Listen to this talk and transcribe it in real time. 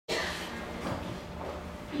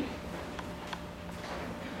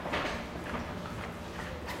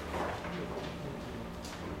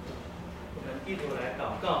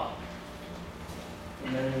告，我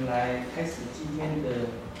们来开始今天的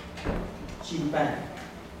敬拜。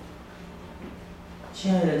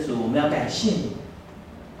亲爱的主，我们要感谢你，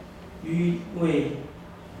因为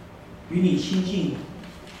与你亲近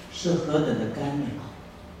是何等的甘美。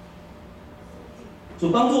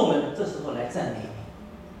主帮助我们这时候来赞美你，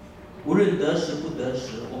无论得时不得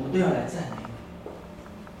时，我们都要来赞美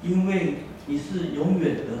你，因为你是永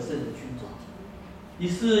远得胜的君王，你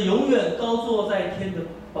是永远高坐在天的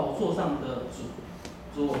宝座上的主。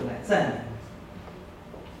主，我们来赞美你。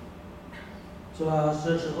主啊，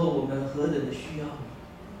这时候我们何等的需要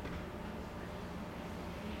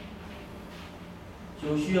你，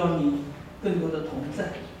主需要你更多的同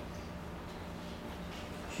在，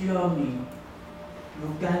需要你如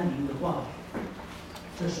甘霖的话语，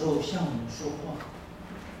这时候向我们说话。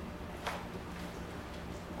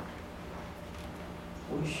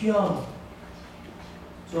我们需要你，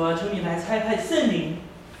主啊，求你来差派圣灵，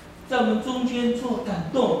在我们中间做感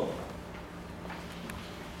动、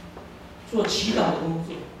做祈祷的工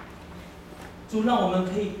作。主，让我们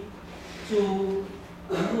可以，主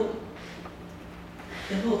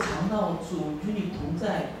能够尝到主与你同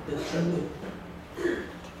在的滋味。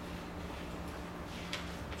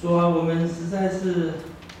主啊，我们实在是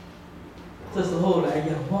这时候来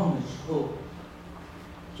仰望的时候，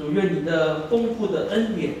主愿你的丰富的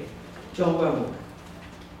恩典浇灌我们，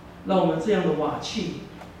让我们这样的瓦器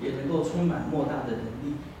也能够充满莫大的能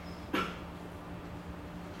力。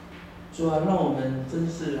主啊，让我们真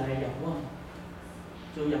是来仰望，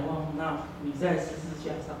就仰望那你在十字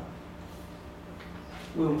架上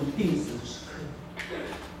为我们定死的时刻。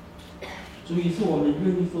主，于是我们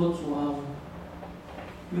愿意说，主啊，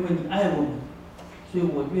因为你爱我们，所以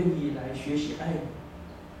我愿意来学习爱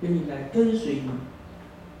你，愿意来跟随你。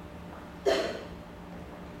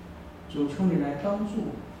主，求你来帮助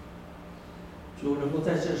我，主能够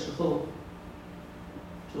在这时候，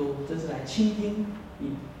主真是来倾听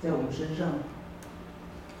你在我们身上，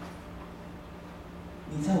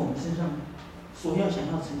你在我们身上所要想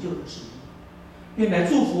要成就的旨意。愿来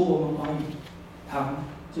祝福我们华语堂，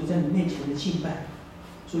就在你面前的敬拜。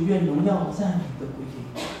主，愿荣耀赞美的归给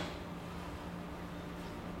你。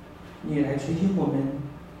你也来垂听我们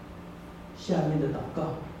下面的祷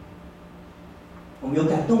告。我们有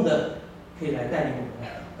感动的，可以来带领我们来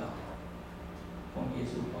祷告。奉耶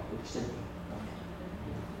稣宝贵的圣名，阿门。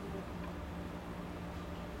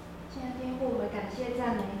亲爱的天父，我们感谢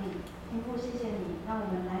赞美你，天父，谢谢你让我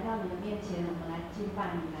们来到你的面前，我们来敬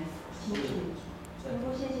拜你，来亲近你。天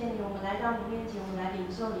父，谢谢你，我们来到你面前，我们来领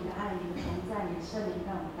受你的爱，你的同在，你的圣灵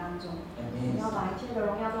在我们当中。我们要把一切的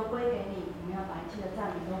荣耀都归给你，我们要把一切的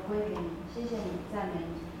赞美都归给你。谢谢你，赞美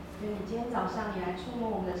你。愿你今天早上你来触摸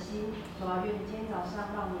我们的心，主啊，愿你今天早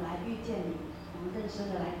上让我们来遇见你，我们更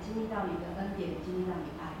深的来经历到你的恩典，经历到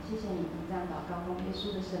你的爱。谢谢你，我们这样祷告，奉耶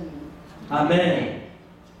稣的圣名。阿门。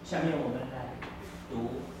下面我们来读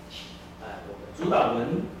我们主导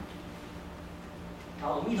文。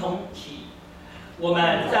好，我们一同起。我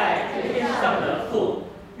们在天上的父，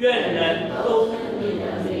愿人都以你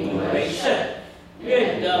的名为圣，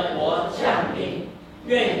愿你的国降临，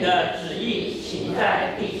愿你的旨意行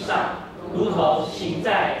在地上，如同行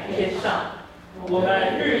在天上。我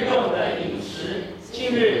们日用的饮食，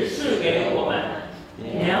今日赐给我们，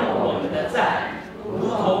免我们的债，如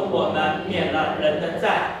同我们免了人的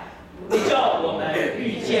债，不叫我们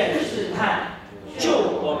遇见试探，救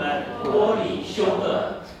我们脱离羞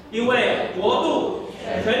恶。因为国度、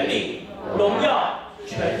权柄、荣耀，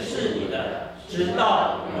全是你的，直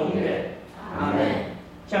到永远。阿门。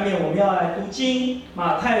下面我们要来读经，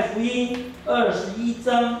马太福音21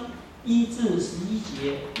章1至11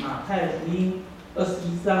节。马太福音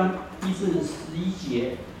21章1至11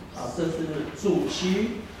节。这是主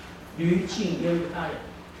其驴进耶路撒冷。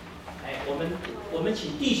我们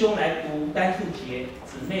请弟兄来读单数节，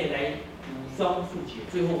姊妹来读双数节，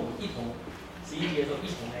最后我们一同11节的时候一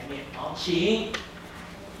同来念。好，请。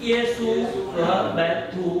耶稣和门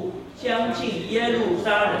徒将近耶路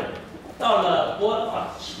撒冷，到了伯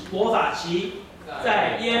法其，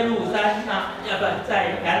在耶路撒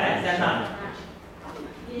在橄榄山那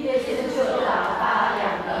里。耶稣就打发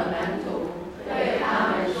2个门徒，对他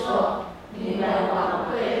们说：“你们往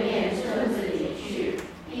对面村子里去，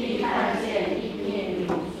必看见一片云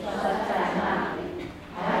拴在那里，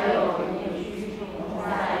还有牛驹同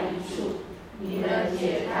在一处。你们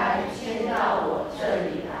解开，牵到我这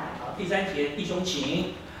里来。”好，第3节，弟兄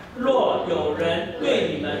请。若有人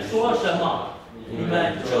对你们说什么，你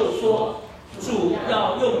们就说：主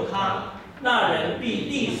要用他，那人必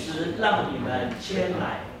立时让你们牵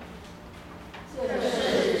来。这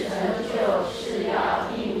事成就是要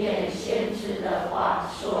应验先知的话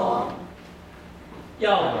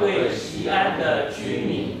要对西安的居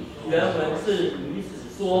民，原文是女子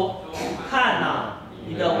说：看哪，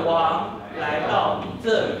你的王来到你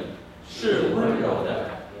这里，是温柔的，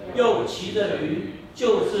又骑着驴，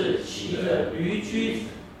就是骑着驴驹子。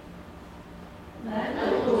门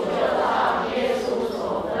徒就照耶稣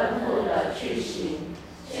所吩咐的去行，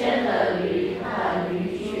牵了驴和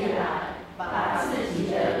驴驹来，把自己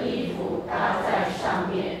的衣服搭在上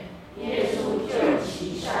面，耶稣就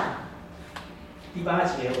骑上。第8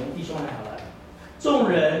节，我们弟兄来好了。众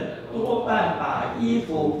人多半把衣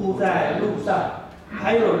服铺在路上，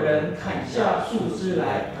还有人砍下树枝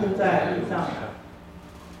来铺在路上。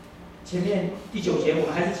前面第9节，我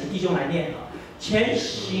们还是请弟兄来念啊。前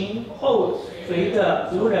行后随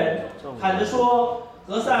的仆人喊着说：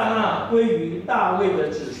何撒那归于大卫的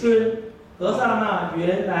子孙，何撒那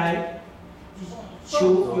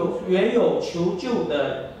原有求救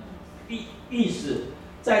的意思，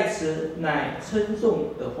在此乃称颂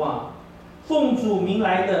的话。奉主名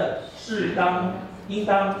来的是应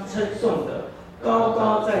当称颂的，高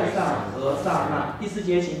高在上何撒那。第4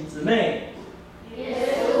节，请姊妹。耶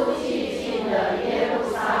稣寂静的耶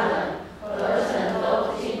路撒冷，何城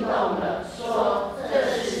都惊动了，说：这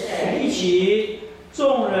是谁？一起，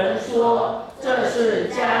众人说：这是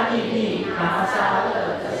加利利拿撒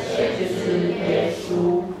勒的先知耶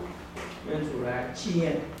稣。愿主来纪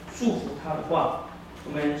念祝福他的话。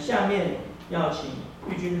我们下面要请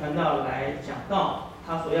玉君传道来讲道，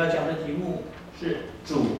他所要讲的题目是主